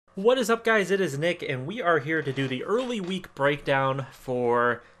What is up, guys? It is Nick, and we are here to do the early week breakdown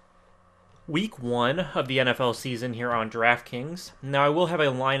for week 1 of the NFL season here on DraftKings. Now, I will have a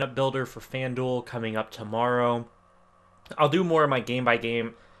lineup builder for FanDuel coming up tomorrow. I'll do more of my game by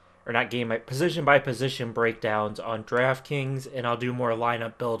game, or not game by position breakdowns on DraftKings, and I'll do more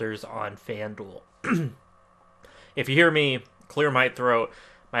lineup builders on FanDuel. If you hear me clear my throat,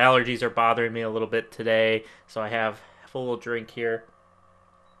 my allergies are bothering me a little bit today, so I have a little drink here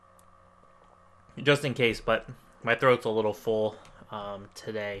just in case, but my throat's a little full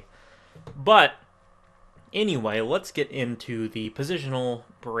today. But anyway, let's get into the positional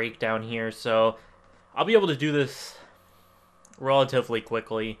breakdown here. So I'll be able to do this relatively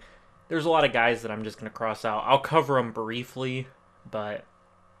quickly. There's a lot of guys that I'm just going to cross out. I'll cover them briefly, but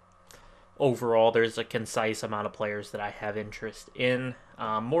overall there's a concise amount of players that I have interest in.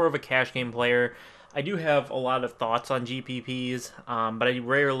 More of a cash game player. I do have a lot of thoughts on GPPs, but I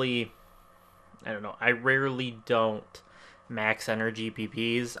rarely don't max enter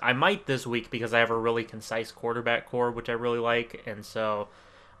GPPs. I might this week because I have a really concise quarterback core, which I really like, and so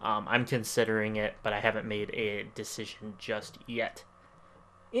I'm considering it, but I haven't made a decision just yet.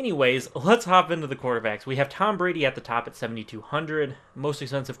 Anyways, let's hop into the quarterbacks. We have Tom Brady at the top at $7,200, most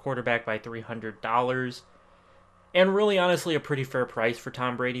expensive quarterback by $300. And really, honestly, a pretty fair price for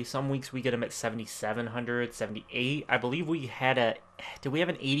Tom Brady. Some weeks we get him at $7,700, $7,800. I believe we had did we have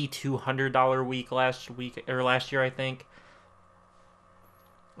an $8,200 week last year, I think.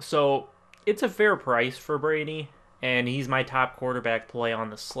 So it's a fair price for Brady, and he's my top quarterback play on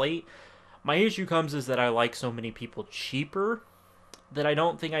the slate. My issue comes is that I like so many people cheaper that I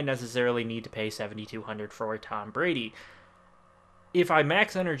don't think I necessarily need to pay $7,200 for Tom Brady. If I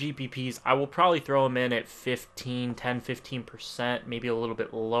max enter GPPs, I will probably throw him in at 15%, maybe a little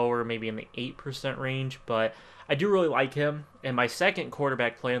bit lower, maybe in the 8% range, but I do really like him. And my second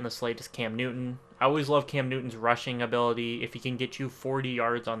quarterback play on the slate is Cam Newton. I always love Cam Newton's rushing ability. If he can get you 40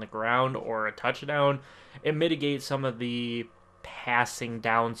 yards on the ground or a touchdown, it mitigates some of the passing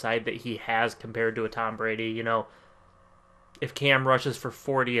downside that he has compared to a Tom Brady. You know, if Cam rushes for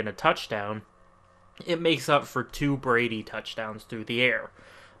 40 and a touchdown, it makes up for 2 Brady touchdowns through the air,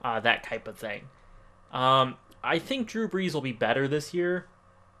 that type of thing. I think Drew Brees will be better this year.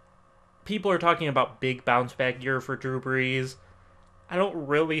 People are talking about big bounce back year for Drew Brees. I don't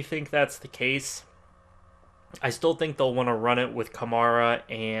really think that's the case. I still think they'll want to run it with Kamara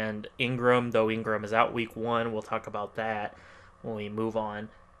and Ingram, though Ingram is out week 1. We'll talk about that when we move on.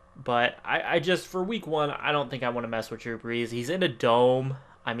 But I just, for week 1, I don't think I want to mess with Drew Brees. He's in a dome.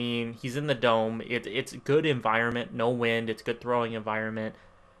 I mean, he's in the dome. It's a good environment, no wind. It's a good throwing environment.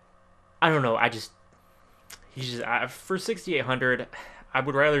 I don't know. For 6,800, I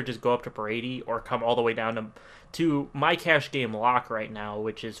would rather just go up to Brady or come all the way down to my cash game lock right now,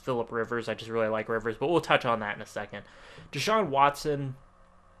 which is Phillip Rivers. I just really like Rivers, but we'll touch on that in a second. Deshaun Watson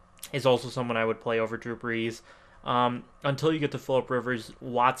is also someone I would play over Drew Brees. Until you get to Phillip Rivers,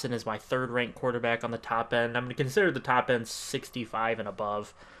 Watson is my third-ranked quarterback on the top end. I'm going to consider the top end 65 and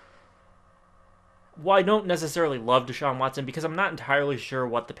above. While I don't necessarily love Deshaun Watson because I'm not entirely sure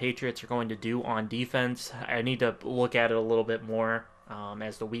what the Patriots are going to do on defense, I need to look at it a little bit more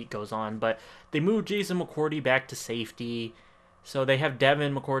as the week goes on. But they moved Jason McCourty back to safety. So they have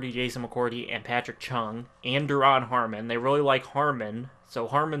Devin McCourty, Jason McCourty, and Patrick Chung, and Duron Harmon. They really like Harmon, so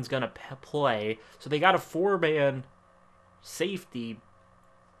Harmon's going to play. So they got a 4-man safety.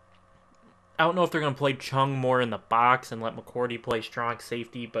 I don't know if they're going to play Chung more in the box and let McCourty play strong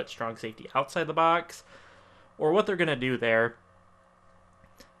safety, but strong safety outside the box, or what they're going to do there.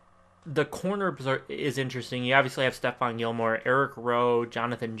 The corner is interesting. You obviously have Stephon Gilmore, Eric Rowe,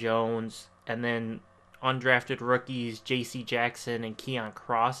 Jonathan Jones, and then undrafted rookies J.C. Jackson and Keon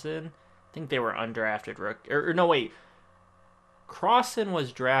Crossan. I think they were undrafted rookies. Or no, wait. Crossan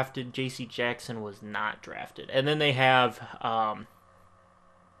was drafted. J.C. Jackson was not drafted. And then they have,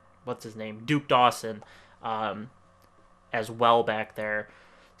 what's his name? Duke Dawson as well back there.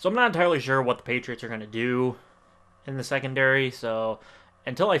 So I'm not entirely sure what the Patriots are going to do in the secondary. So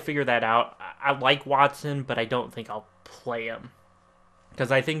until I figure that out, I like Watson, but I don't think I'll play him.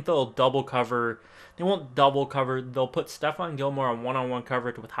 Because I think they'll double cover. They won't double cover. They'll put Stephon Gilmore on one-on-one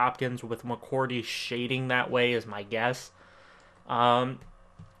coverage with Hopkins, with McCourty shading that way is my guess.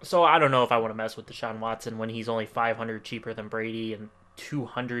 So I don't know if I want to mess with Deshaun Watson when he's only $500 cheaper than Brady and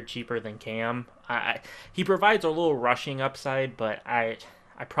 $200 cheaper than Cam. He provides a little rushing upside, but I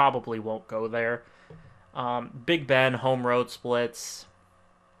probably won't go there. Big Ben home road splits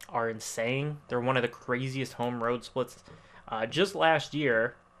are insane. They're one of the craziest home road splits. Just last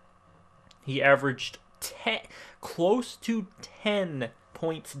year, he averaged close to 10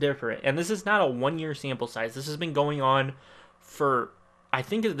 points different. And this is not a 1-year sample size. This has been going on for, I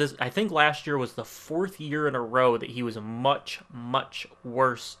think last year was the 4th year in a row that he was much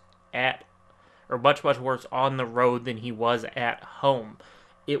worse much worse on the road than he was at home.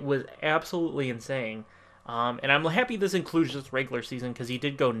 It was absolutely insane. And I'm happy this includes this regular season because he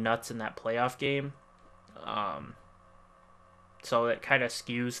did go nuts in that playoff game. So it kind of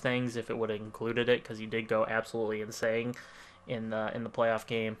skews things if it would have included it, because he did go absolutely insane in the playoff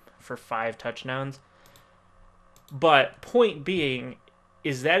game for 5 touchdowns. But point being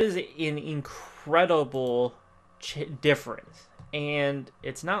is that is an incredible difference. And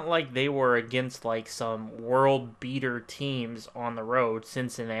it's not like they were against like some world beater teams on the road.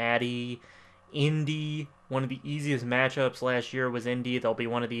 Cincinnati, Indy, one of the easiest matchups last year was Indy. They'll be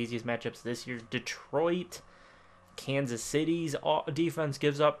one of the easiest matchups this year. Detroit, Kansas City's defense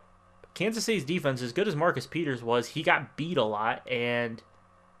gives up. Kansas City's defense, as good as Marcus Peters was, he got beat a lot, and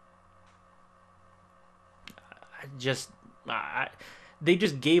they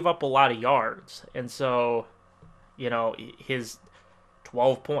just gave up a lot of yards. And so, his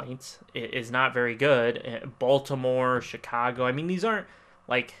 12 points is not very good. Baltimore, Chicago, I mean, these aren't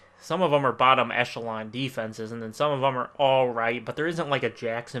like, some of them are bottom echelon defenses, and then some of them are all right, but there isn't like a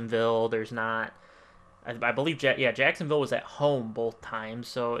Jacksonville. There's not. I believe, Jacksonville was at home both times,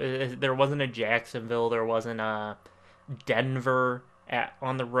 so there wasn't a Jacksonville, there wasn't a Denver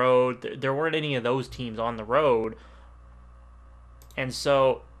on the road. There weren't any of those teams on the road, and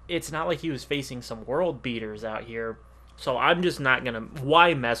so it's not like he was facing some world beaters out here. So I'm just not gonna.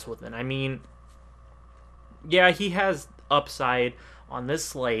 Why mess with it? I mean, yeah, he has upside on this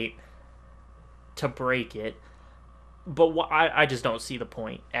slate to break it, but I just don't see the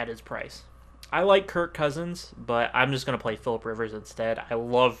point at his price. I like Kirk Cousins, but I'm just going to play Phillip Rivers instead. I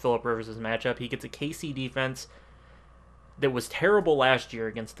love Phillip Rivers' matchup. He gets a KC defense that was terrible last year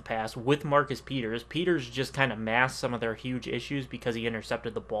against the pass with Marcus Peters. Peters just kind of masked some of their huge issues because he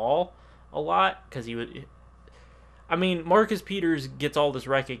intercepted the ball a lot. Marcus Peters gets all this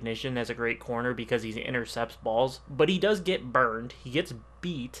recognition as a great corner because he intercepts balls, but he does get burned. He gets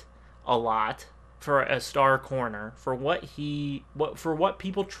beat a lot. For a star corner, for what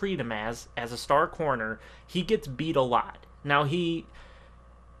people treat him as a star corner, he gets beat a lot. Now he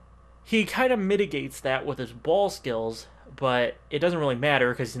kind of mitigates that with his ball skills, but it doesn't really matter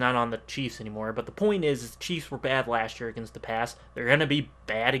because he's not on the Chiefs anymore. But the point is the Chiefs were bad last year against the pass. They're going to be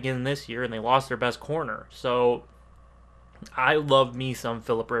bad again this year, and they lost their best corner. So I love me some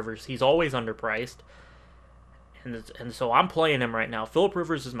Phillip Rivers. He's always underpriced. And so I'm playing him right now. Phillip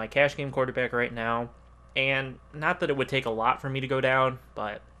Rivers is my cash game quarterback right now. And not that it would take a lot for me to go down,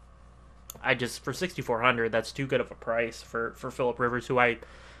 but for 6,400, that's too good of a price for Phillip Rivers, who I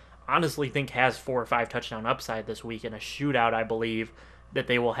honestly think has 4 or 5 touchdown upside this week in a shootout, I believe, that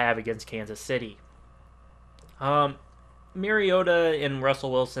they will have against Kansas City. Mariota and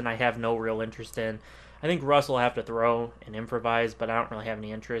Russell Wilson, I have no real interest in. I think Russ will have to throw and improvise, but I don't really have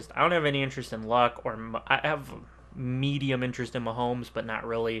any interest. I don't have any interest in Luck, or I have medium interest in Mahomes, but not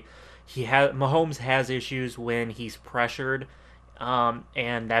really. Mahomes has issues when he's pressured,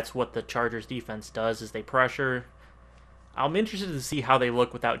 and that's what the Chargers defense does, is they pressure. I'm interested to see how they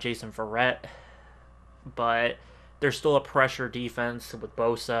look without Jason Verrett, but they're still a pressure defense with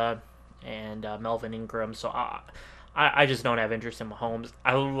Bosa and Melvin Ingram, so I just don't have interest in Mahomes.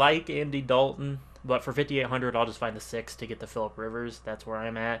 I like Andy Dalton, but for 5,800, I'll just find the 6 to get the Phillip Rivers. That's where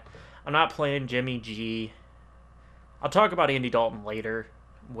I'm at. I'm not playing Jimmy G. I'll talk about Andy Dalton later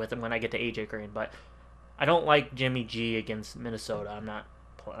with him when I get to AJ Green, but I don't like Jimmy G against Minnesota.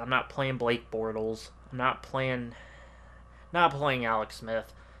 I'm not playing Blake Bortles. I'm not playing Alex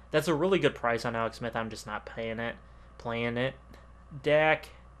Smith. That's a really good price on Alex Smith. I'm just not playing it. Dak.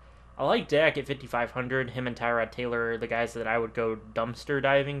 I like Dak at 5,500. Him and Tyrod Taylor are the guys that I would go dumpster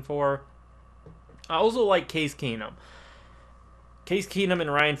diving for. I also like Case Keenum. Case Keenum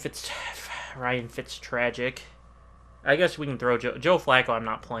and Ryan Fitztragic. I guess we can throw Joe Flacco. I'm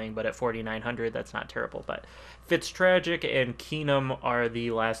not playing, but at 4,900, that's not terrible. But Fitztragic and Keenum are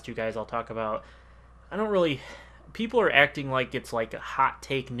the last 2 guys I'll talk about. People are acting like it's like a hot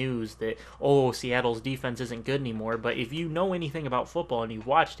take news that, Seattle's defense isn't good anymore. But if you know anything about football and you've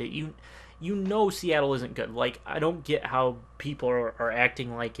watched it, you know Seattle isn't good. Like, I don't get how people are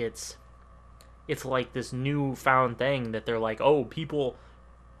acting like it's like this newfound thing that they're like,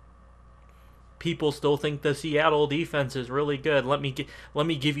 people still think the Seattle defense is really good. Let me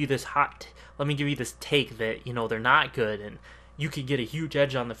give you this take that, they're not good and you could get a huge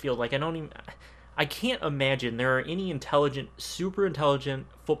edge on the field. Like, I I can't imagine there are any intelligent, super intelligent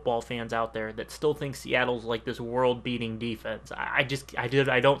football fans out there that still think Seattle's like this world-beating defense. I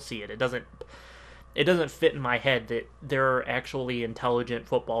don't see it. It doesn't fit in my head that there are actually intelligent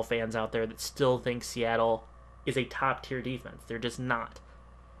football fans out there that still think Seattle is a top-tier defense. They're just not.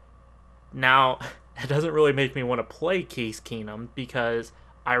 Now, it doesn't really make me want to play Case Keenum because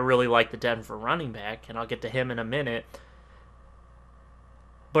I really like the Denver running back, and I'll get to him in a minute.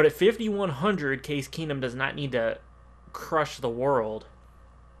 But at 5,100, Case Keenum does not need to crush the world.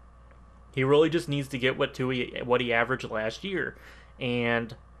 He really just needs to get what he averaged last year.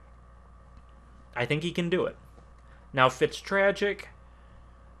 And I think he can do it. Now, Fitztragic,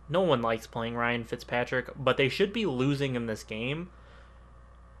 no one likes playing Ryan Fitzpatrick, but they should be losing in this game.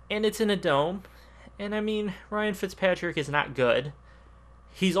 And it's in a dome. And I mean, Ryan Fitzpatrick is not good.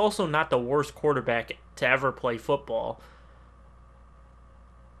 He's also not the worst quarterback to ever play football.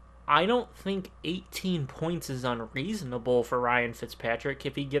 I don't think 18 points is unreasonable for Ryan Fitzpatrick.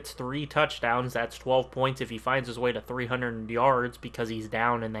 If he gets 3 touchdowns, that's 12 points if he finds his way to 300 yards because he's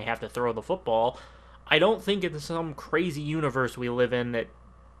down and they have to throw the football. I don't think in some crazy universe we live in that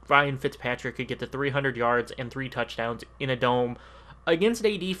Ryan Fitzpatrick could get to 300 yards and 3 touchdowns in a dome against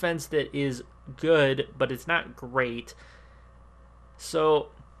a defense that is good, but it's not great. So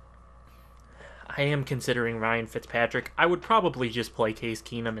I am considering Ryan Fitzpatrick. I would probably just play Case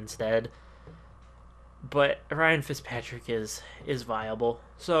Keenum instead. But Ryan Fitzpatrick is viable.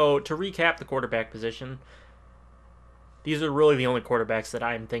 So to recap the quarterback position, these are really the only quarterbacks that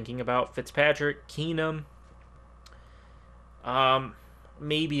I'm thinking about. Fitzpatrick, Keenum,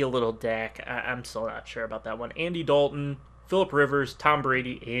 maybe a little Dak. I'm still not sure about that one. Andy Dalton, Phillip Rivers, Tom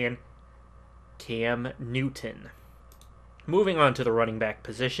Brady, and Cam Newton. Moving on to the running back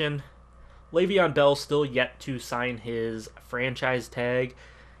position. Le'Veon Bell still yet to sign his franchise tag,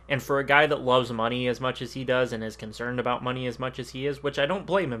 and for a guy that loves money as much as he does and is concerned about money as much as he is, which I don't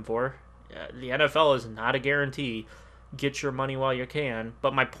blame him for, the NFL is not a guarantee. Get your money while you can.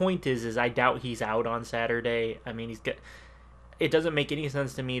 But my point is I doubt he's out on Saturday. I mean, it doesn't make any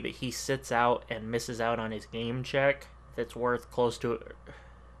sense to me that he sits out and misses out on his game check that's worth close to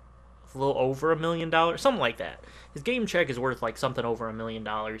a little over $1 million, something like that. His game check is worth like something over $1 million.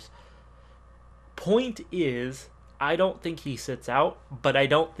 Point is, I don't think he sits out, but I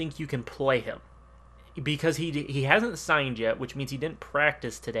don't think you can play him because he hasn't signed yet, which means he didn't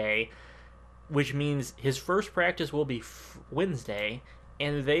practice today, which means his first practice will be Wednesday,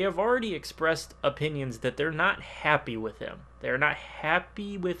 and they have already expressed opinions that they're not happy with him. They're not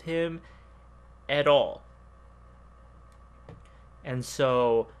happy with him at all. And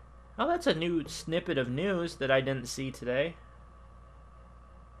so, oh, that's a new snippet of news that I didn't see today.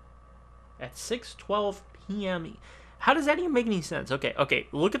 At 6:12 p.m. How does that even make any sense? Okay,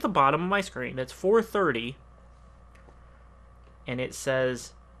 look at the bottom of my screen. It's 4:30, and it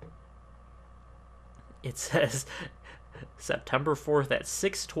says September 4th at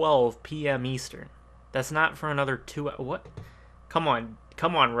 6:12 p.m. Eastern. That's not for another 2 hours. What? Come on,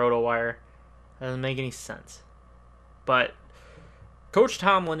 RotoWire. That doesn't make any sense. But Coach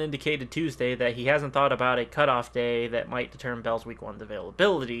Tomlin indicated Tuesday that he hasn't thought about a cutoff day that might determine Bell's Week 1's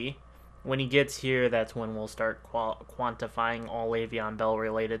availability. When he gets here, that's when we'll start quantifying all Le'Veon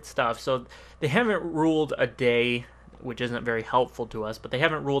Bell-related stuff. So they haven't ruled a day, which isn't very helpful to us, but they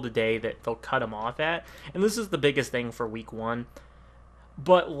haven't ruled a day that they'll cut him off at. And this is the biggest thing for Week 1.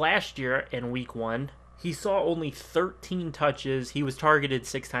 But last year in Week 1, he saw only 13 touches. He was targeted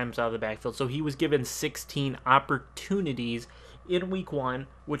 6 times out of the backfield, so he was given 16 opportunities in Week 1,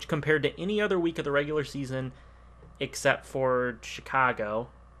 which compared to any other week of the regular season except for Chicago.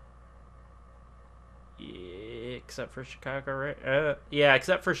 Except for Chicago, right?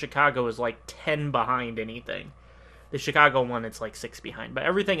 Except for Chicago is like 10 behind anything. The Chicago one, it's like 6 behind. But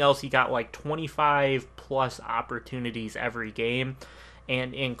everything else, he got like 25 plus opportunities every game.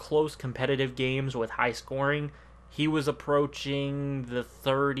 And in close competitive games with high scoring, he was approaching the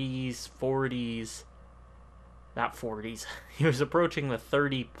 30s, 40s. Not 40s. He was approaching the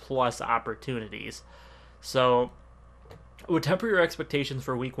 30 plus opportunities. So would temper your expectations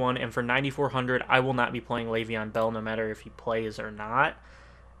for Week 1, and for 9,400, I will not be playing Le'Veon Bell no matter if he plays or not.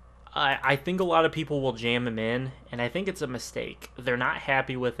 I think a lot of people will jam him in, and I think it's a mistake. They're not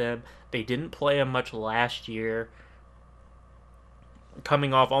happy with him. They didn't play him much last year,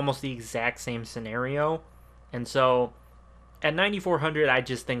 coming off almost the exact same scenario. And so, at 9,400, I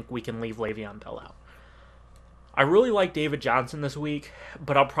just think we can leave Le'Veon Bell out. I really like David Johnson this week,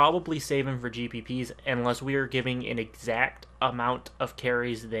 but I'll probably save him for GPPs unless we are giving an exact amount of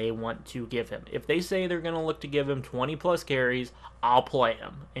carries they want to give him. If they say they're going to look to give him 20 plus carries, I'll play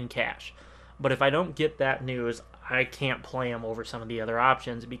him in cash. But if I don't get that news, I can't play him over some of the other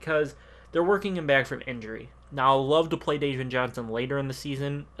options because they're working him back from injury. Now, I'll love to play David Johnson later in the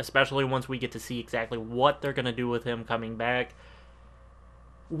season, especially once we get to see exactly what they're going to do with him coming back.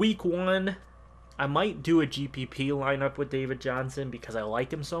 Week 1, I might do a GPP lineup with David Johnson because I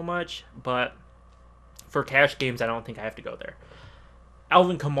like him so much, but for cash games, I don't think I have to go there.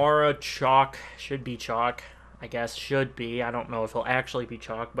 Alvin Kamara, chalk, should be chalk. I guess should be. I don't know if he'll actually be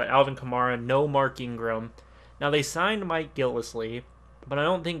chalk, but Alvin Kamara, no Mark Ingram. Now, they signed Mike Gillislee, but I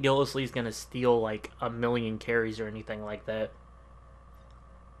don't think Gillislee's going to steal like a million carries or anything like that.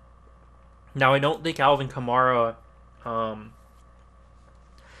 Now, I don't think Alvin Kamara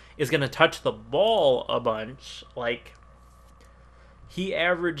is going to touch the ball a bunch. Like, he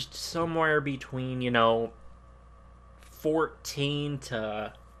averaged somewhere between, 14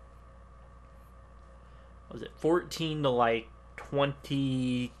 to like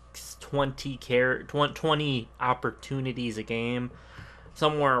 20 opportunities a game,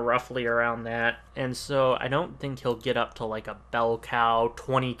 somewhere roughly around that. And so I don't think he'll get up to like a bell cow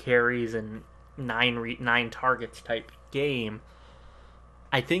 20 carries and 9 targets type game.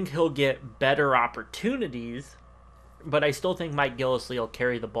 I think he'll get better opportunities, but I still think Mike Gillislee will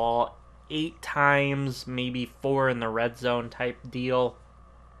carry the ball 8 times, maybe 4 in the red zone type deal.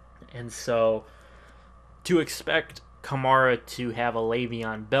 And so to expect Kamara to have a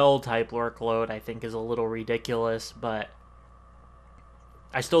Le'Veon Bell type workload, I think is a little ridiculous, but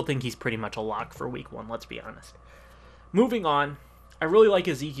I still think he's pretty much a lock for week 1, let's be honest. Moving on, I really like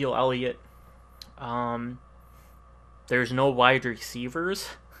Ezekiel Elliott. There's no wide receivers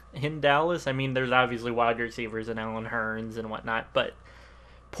in Dallas. I mean, there's obviously wide receivers in Allen Hurns and whatnot, but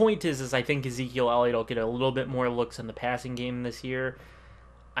point is I think Ezekiel Elliott will get a little bit more looks in the passing game this year.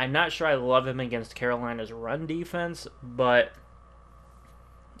 I'm not sure I love him against Carolina's run defense, but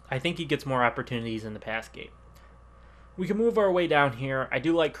I think he gets more opportunities in the pass game. We can move our way down here. I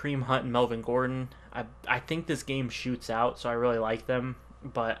do like Kareem Hunt and Melvin Gordon. I think this game shoots out, so I really like them,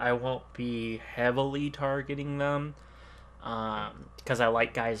 but I won't be heavily targeting them because I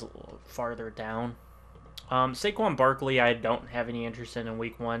like guys a little farther down. Saquon Barkley, I don't have any interest in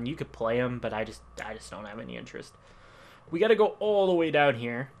week 1. You could play him, but I just don't have any interest. We got to go all the way down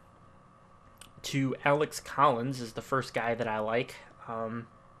here to Alex Collins is the first guy that I like.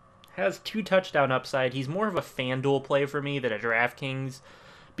 Has 2 touchdown upside. He's more of a FanDuel play for me than a DraftKings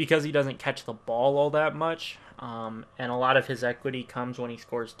because he doesn't catch the ball all that much. And a lot of his equity comes when he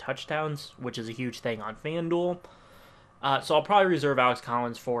scores touchdowns, which is a huge thing on FanDuel. So I'll probably reserve Alex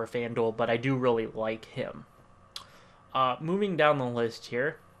Collins for FanDuel, but I do really like him. Moving down the list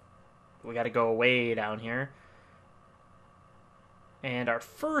here, we got to go way down here. And our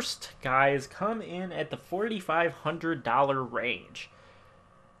first guys come in at the $4,500 range.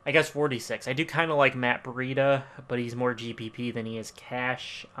 I guess 46. I do kind of like Matt Breida, but he's more GPP than he is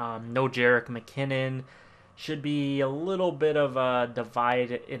cash. No Jerick McKinnon. Should be a little bit of a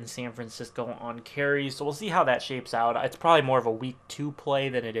divide in San Francisco on carries, so we'll see how that shapes out. It's probably more of a week 2 play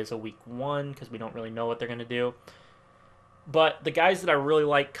than it is a week 1 because we don't really know what they're going to do. But the guys that I really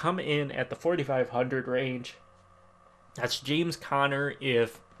like come in at the 4,500 range. That's James Conner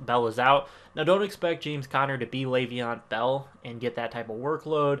if Bell is out. Now, don't expect James Conner to be Le'Veon Bell and get that type of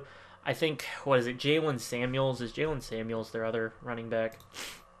workload. I think, Jalen Samuels? Is Jalen Samuels their other running back?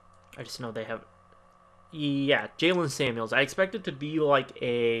 I just know they have... Yeah, Jalen Samuels. I expect it to be like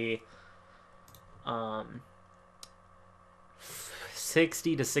a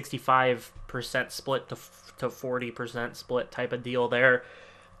 60 to 65% split to 40% split type of deal there.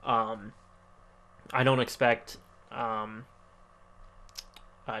 I don't expect...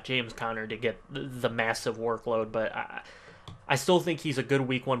 James Conner to get the massive workload, but I still think he's a good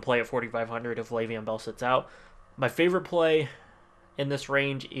week 1 play at 4,500 if Le'Veon Bell sits out. My favorite play in this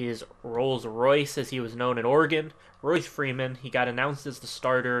range is Rolls Royce, as he was known in Oregon. Royce Freeman. He got announced as the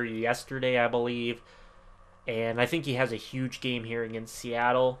starter yesterday, I believe, and I think he has a huge game here against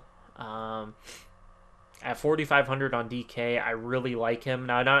Seattle. At 4,500 on DK, I really like him.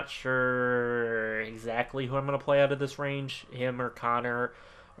 Now, I'm not sure exactly who I'm going to play out of this range, him or Connor,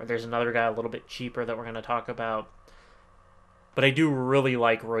 or there's another guy a little bit cheaper that we're going to talk about. But I do really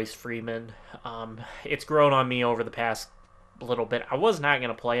like Royce Freeman. It's grown on me over the past little bit. I was not going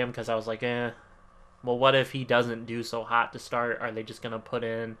to play him because I was like, well, what if he doesn't do so hot to start? Are they just going to put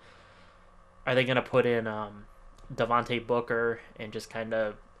in... Are they going to put in Devontae Booker and just kind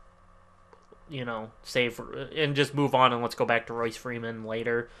of... save and just move on and let's go back to Royce Freeman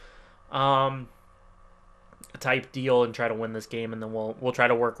later, type deal and try to win this game, and then we'll try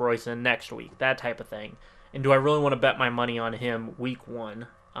to work Royce in next week, that type of thing. And do I really want to bet my money on him week 1?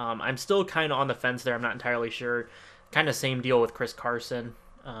 I'm still kind of on the fence there. I'm not entirely sure. Kind of same deal with Chris Carson.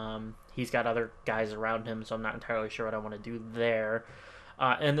 He's got other guys around him, so I'm not entirely sure what I want to do there.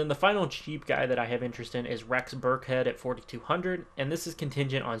 And then the final cheap guy that I have interest in is Rex Burkhead at 4,200, and this is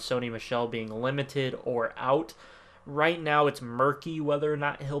contingent on Sony Michel being limited or out. Right now, it's murky whether or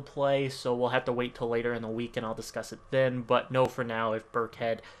not he'll play, so we'll have to wait till later in the week, and I'll discuss it then. But no, for now, if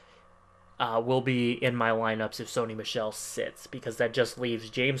Burkhead will be in my lineups if Sony Michel sits, because that just leaves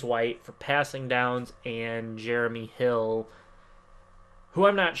James White for passing downs and Jeremy Hill, who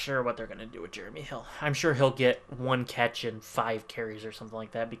I'm not sure what they're going to do with Jeremy Hill. I'm sure he'll get 1 catch and 5 carries or something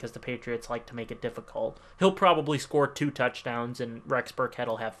like that because the Patriots like to make it difficult. He'll probably score 2 touchdowns, and Rex Burkhead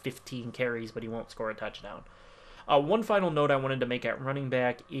will have 15 carries, but he won't score a touchdown. One final note I wanted to make at running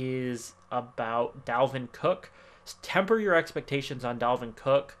back is about Dalvin Cook. Temper your expectations on Dalvin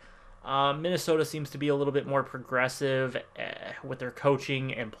Cook. Minnesota seems to be a little bit more progressive with their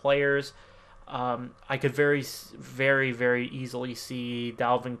coaching and players. I could very, very, very easily see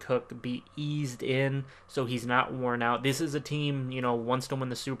Dalvin Cook be eased in so he's not worn out. This is a team, wants to win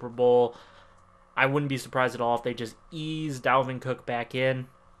the Super Bowl. I wouldn't be surprised at all if they just ease Dalvin Cook back in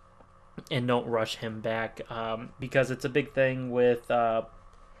and don't rush him back, because it's a big thing with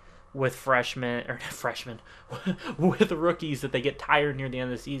freshmen with rookies that they get tired near the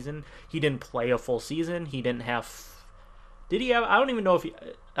end of the season. He didn't play a full season. He didn't have. Did he have? I don't even know if he.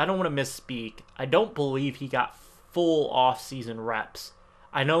 I don't want to misspeak. I don't believe he got full off-season reps.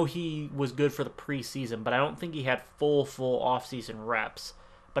 I know he was good for the preseason, but I don't think he had full off-season reps.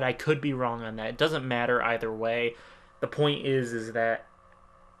 But I could be wrong on that. It doesn't matter either way. The point is that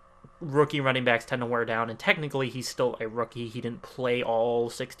rookie running backs tend to wear down, and technically he's still a rookie. He didn't play all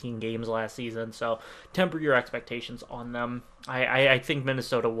 16 games last season, so temper your expectations on them. I think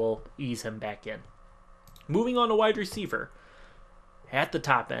Minnesota will ease him back in. Moving on to wide receiver. At the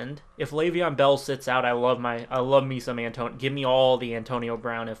top end, if Le'Veon Bell sits out, I love me some Antonio. Give me all the Antonio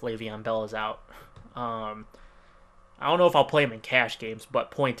Brown if Le'Veon Bell is out. I don't know if I'll play him in cash games,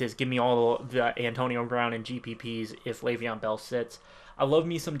 but point is, give me all the Antonio Brown and GPPs if Le'Veon Bell sits. I love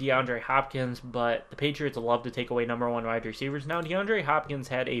me some DeAndre Hopkins, but the Patriots love to take away number 1 wide receivers. Now, DeAndre Hopkins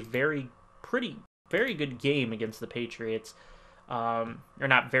had a very good game against the Patriots. Or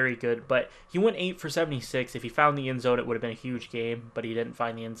not very good, but he went 8 for 76. If he found the end zone, it would have been a huge game, but he didn't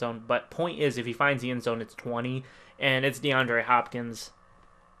find the end zone. But point is, if he finds the end zone, it's 20, and it's DeAndre Hopkins.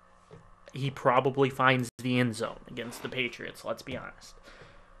 He probably finds the end zone against the Patriots, let's be honest.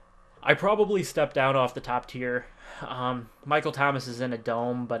 I probably stepped down off the top tier. Michael Thomas is in a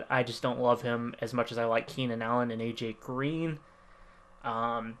dome, but I just don't love him as much as I like Keenan Allen and AJ Green.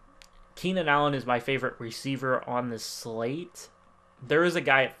 Keenan Allen is my favorite receiver on this slate. There is a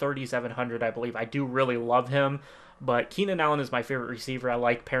guy at 3,700, I believe. I do really love him, but Keenan Allen is my favorite receiver. I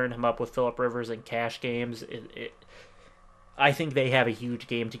like pairing him up with Phillip Rivers in cash games. I think they have a huge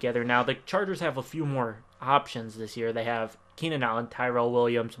game together. Now, the Chargers have a few more options this year. They have Keenan Allen, Tyrell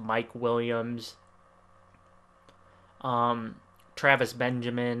Williams, Mike Williams, Travis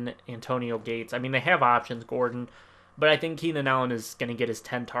Benjamin, Antonio Gates. I mean, they have options, Gordon, but I think Keenan Allen is going to get his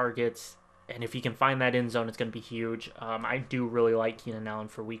 10 targets, and if he can find that end zone, it's going to be huge. I do really like Keenan Allen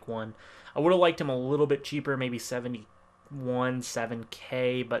for week 1. I would have liked him a little bit cheaper, maybe 7K,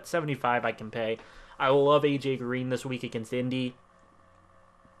 but 75 I can pay. I love AJ Green this week against Indy.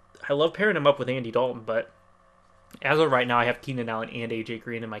 I love pairing him up with Andy Dalton, but as of right now, I have Keenan Allen and AJ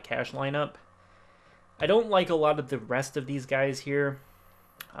Green in my cash lineup. I don't like a lot of the rest of these guys here.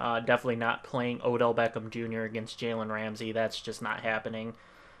 Definitely not playing Odell Beckham Jr. against Jalen Ramsey. That's just not happening.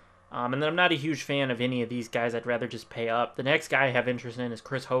 And then I'm not a huge fan of any of these guys. I'd rather just pay up. The next guy I have interest in is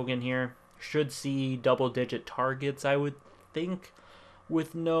Chris Hogan here. Should see double-digit targets, I would think,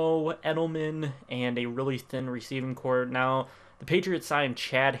 with no Edelman and a really thin receiving core. Now, the Patriots signed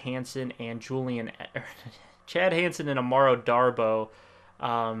Chad Hansen and Chad Hansen and Amaro Darboh.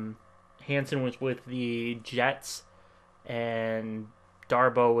 Hansen was with the Jets, and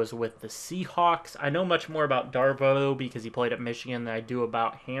Darboh was with the Seahawks. I know much more about Darboh because he played at Michigan than I do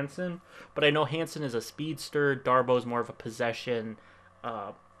about Hansen, but I know Hansen is a speedster. Darboh is more of a possession,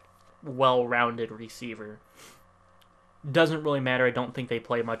 well-rounded receiver. Doesn't really matter. I don't think they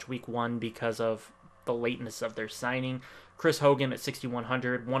play much week 1 because of the lateness of their signing. Chris Hogan at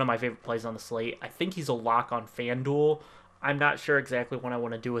 6,100, one of my favorite plays on the slate. I think he's a lock on FanDuel. I'm not sure exactly what I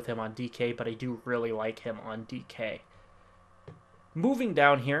want to do with him on DK, but I do really like him on DK. Moving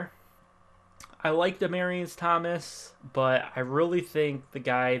down here, I like Demaryius Thomas, but I really think the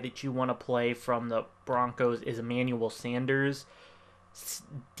guy that you want to play from the Broncos is Emmanuel Sanders.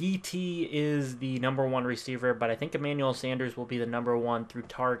 Yeti is the #1 receiver, but I think Emmanuel Sanders will be the #1 through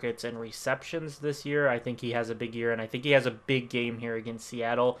targets and receptions this year. I think he has a big year, and I think he has a big game here against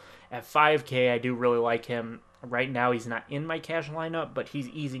Seattle. At 5K, I do really like him. Right now, he's not in my cash lineup, but he's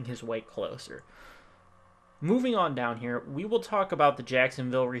easing his way closer. Moving on down here, we will talk about the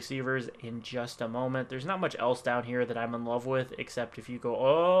Jacksonville receivers in just a moment. There's not much else down here that I'm in love with, except if you go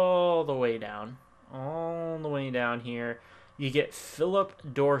all the way down here, you get Philip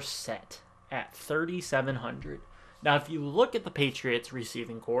Dorsett at 3,700. Now, if you look at the Patriots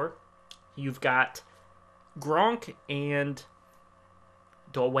receiving core, you've got Gronk and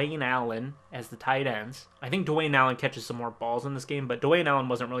Dwayne Allen as the tight ends. I think Dwayne Allen catches some more balls in this game, but Dwayne Allen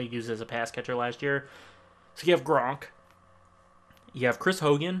wasn't really used as a pass catcher last year. So you have Gronk, you have Chris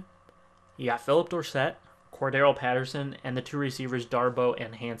Hogan, you got Philip Dorsett, Cordero Patterson, and the two receivers Darboh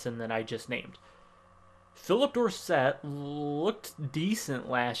and Hansen that I just named. Philip Dorsett looked decent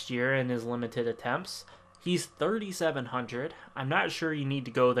last year in his limited attempts. He's 3,700. I'm not sure you need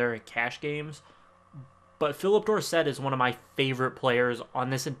to go there in cash games, but Philip Dorsett is one of my favorite players on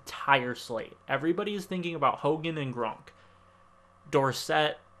this entire slate. Everybody is thinking about Hogan and Gronk.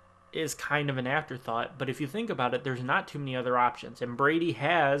 Dorsett is kind of an afterthought, but if you think about it, there's not too many other options. And Brady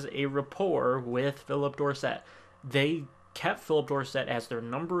has a rapport with Philip Dorsett. They kept Philip Dorsett as their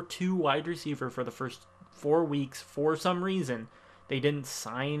 #2 wide receiver for the first 4 weeks for some reason. They didn't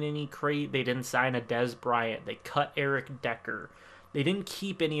sign they didn't sign a Dez Bryant. They cut Eric Decker. They didn't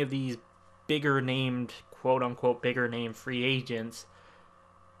keep any of these bigger named, quote unquote, bigger name free agents.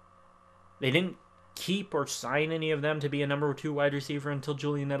 They didn't keep or sign any of them to be a #2 wide receiver until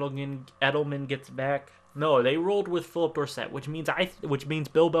Julian Edelman gets back. No, they rolled with Philip Dorsett, which means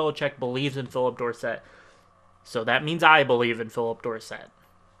Bill Belichick believes in Philip Dorsett. So that means I believe in Philip Dorsett.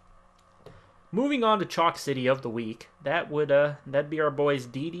 Moving on to Chalk City of the week, that'd be our boys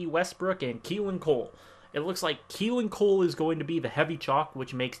D.D. Westbrook and Keelan Cole. It looks like Keelan Cole is going to be the heavy chalk,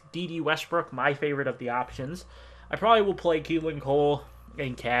 which makes D.D. Westbrook my favorite of the options. I probably will play Keelan Cole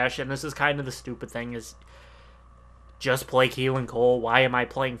in cash, and this is kind of the stupid thing, is just play Keelan Cole. Why am I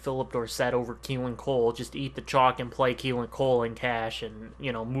playing Philip Dorsett over Keelan Cole? Just eat the chalk and play Keelan Cole in cash and,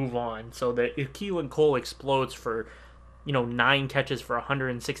 move on. So that if Keelan Cole explodes for, 9 catches for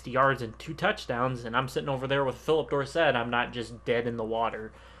 160 yards and 2 touchdowns, and I'm sitting over there with Philip Dorsett, I'm not just dead in the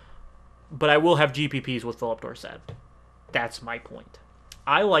water. But I will have GPPs with Philip Dorsett. That's my point.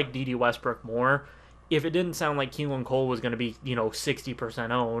 I like D.D. Westbrook more. If it didn't sound like Keelan Cole was going to be,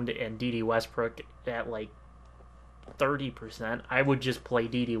 60% owned and D.D. Westbrook at 30%, I would just play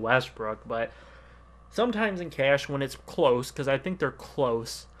D.D. Westbrook. But sometimes in cash, when it's close, because I think they're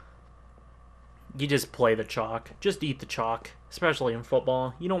close, you just play the chalk. Just eat the chalk, especially in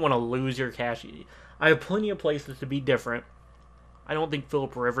football. You don't want to lose your cash. I have plenty of places to be different. I don't think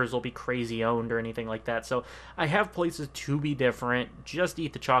Phillip Rivers will be crazy owned or anything like that. So I have places to be different. Just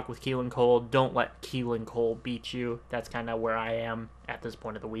eat the chalk with Keelan Cole. Don't let Keelan Cole beat you. That's kind of where I am at this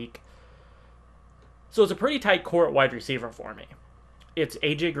point of the week. So it's a pretty tight core at wide receiver for me. It's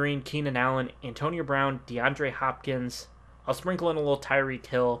AJ Green, Keenan Allen, Antonio Brown, DeAndre Hopkins. I'll sprinkle in a little Tyreek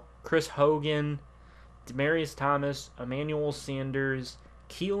Hill, Chris Hogan, Demaryius Thomas, Emmanuel Sanders,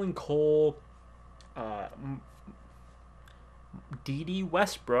 Keelan Cole, D.D.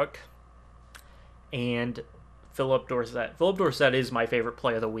 Westbrook, and Philip Dorsett. Philip Dorsett is my favorite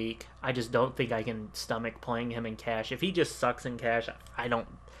play of the week. I just don't think I can stomach playing him in cash. If he just sucks in cash,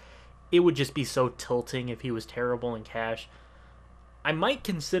 it would just be so tilting if he was terrible in cash. I might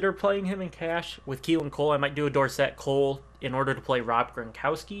consider playing him in cash with Keelan Cole. I might do a Dorsett Cole in order to play Rob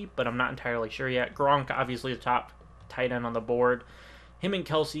Gronkowski, but I'm not entirely sure yet. Gronk, obviously the top tight end on the board. Him and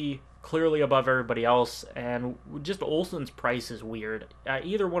Kelsey clearly above everybody else, and just Olsen's price is weird. I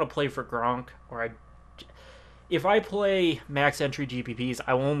either want to play for Gronk, or if I play max entry GPPs,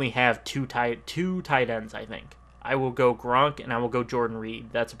 I will only have two tight ends, I think. I will go Gronk, and I will go Jordan Reed.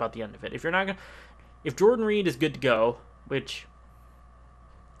 That's about the end of it. If Jordan Reed is good to go, which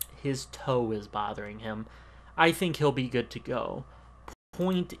his toe is bothering him, I think he'll be good to go.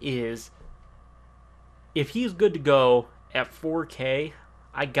 Point is, if he's good to go at 4K,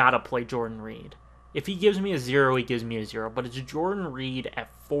 I gotta play Jordan Reed. If he gives me a 0, he gives me a 0. But it's Jordan Reed at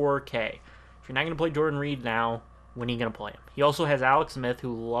 4K. If you're not going to play Jordan Reed now, when are you going to play him? He also has Alex Smith,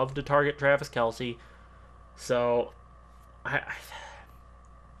 who loved to target Travis Kelce. So, I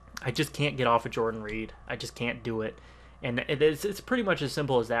just can't get off of Jordan Reed. I just can't do it. And it's pretty much as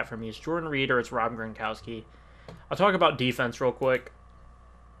simple as that for me. It's Jordan Reed or it's Rob Gronkowski. I'll talk about defense real quick.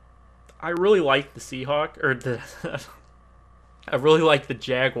 I really like the Seahawks, I really like the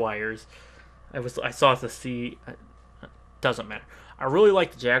Jaguars. I saw the C. Doesn't matter. I really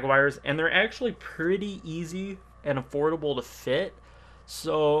like the Jaguars, and they're actually pretty easy and affordable to fit.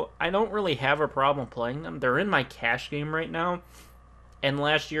 So I don't really have a problem playing them. They're in my cash game right now. And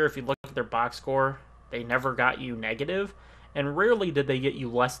last year, if you look at their box score, they never got you negative. And rarely did they get you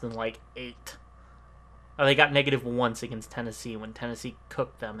less than like 8. They got negative once against Tennessee when Tennessee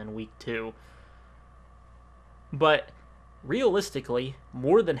cooked them in week 2. But realistically,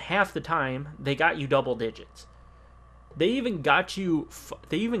 more than half the time, they got you double digits. They even got you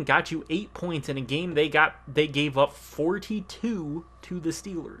 8 points in a game they gave up 42 to the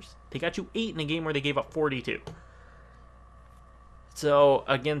Steelers. They got you 8 in a game where they gave up 42. So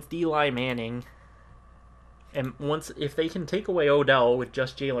against Eli Manning, and if they can take away Odell with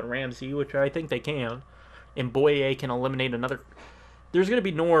just Jalen Ramsey, which I think they can, and Boye can eliminate another, there's going to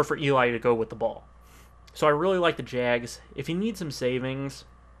be nowhere for Eli to go with the ball. So I really like the Jags. If you need some savings,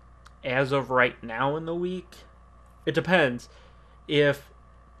 as of right now in the week, it depends. If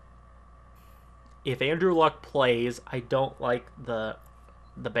Andrew Luck plays, I don't like the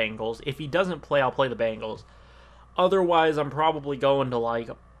Bengals. If he doesn't play, I'll play the Bengals. Otherwise, I'm probably going to like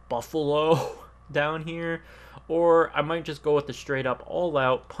Buffalo down here. Or I might just go with the straight up all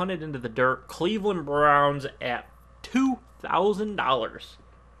out, punt it into the dirt. Cleveland Browns at $2,000.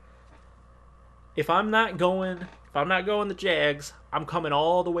 If I'm not going the Jags, I'm coming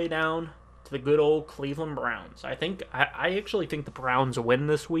all the way down to the good old Cleveland Browns. I actually think the Browns win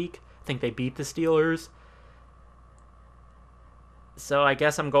this week. I think they beat the Steelers. So I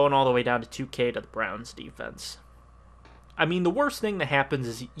guess I'm going all the way down to 2K to the Browns defense. I mean, the worst thing that happens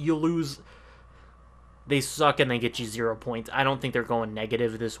is you lose. They suck and they get you 0 points. I don't think they're going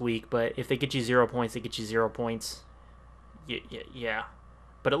negative this week, but if they get you 0 points, they get you 0 points. Yeah.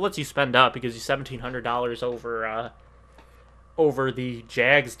 But it lets you spend up because you're $1,700 over the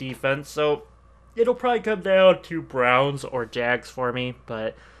Jags defense. So it'll probably come down to Browns or Jags for me.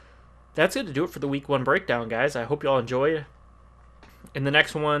 But that's going to do it for the week 1 breakdown, guys. I hope you all enjoyed. In the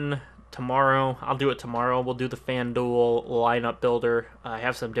next one tomorrow, I'll do it tomorrow. We'll do the FanDuel lineup builder. I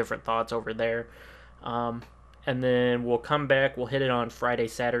have some different thoughts over there. And then we'll come back. We'll hit it on Friday,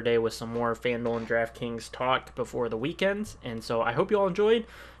 Saturday with some more FanDuel and DraftKings talk before the weekends. And so I hope you all enjoyed.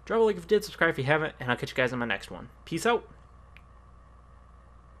 Drop a like if you did, subscribe if you haven't, and I'll catch you guys in my next one. Peace out.